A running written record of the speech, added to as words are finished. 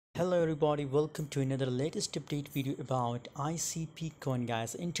Hello everybody, welcome to another latest update video about ICP coin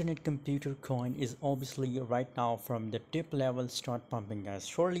guys. Internet computer coin is obviously right now from the dip level start pumping guys.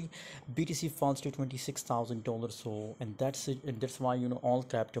 Surely BTC falls to $26,000, so and that's it, and that's why all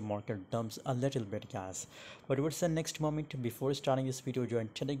crypto market dumps a little bit guys. But what's the next moment? Before starting this video, join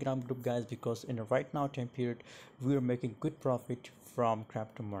Telegram group guys, because in the right now time period we are making good profit from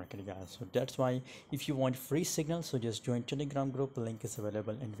crypto market guys. So that's why if you want free signal, so just join Telegram group, link is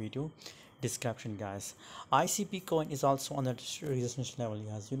available in video description guys. ICP coin is also on the resistance level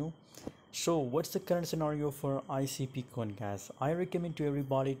guys. So what's the current scenario for ICP coin guys? I recommend to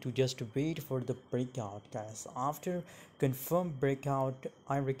everybody to just wait for the breakout guys. After confirmed breakout,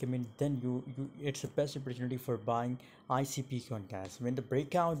 I recommend then you it's the best opportunity for buying ICP coin guys. When the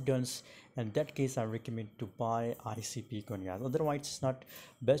breakout does, in that case I recommend to buy ICP coin guys. Otherwise it's not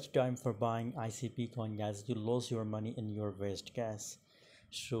best time for buying ICP coin guys. You lose your money in your waste guys.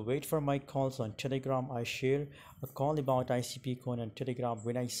 So wait for my calls on Telegram. I share a call about ICP coin on Telegram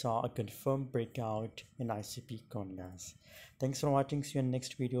when I saw a confirmed breakout in ICP coin guys. Thanks for watching. See you in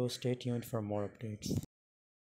next video. Stay tuned for more updates.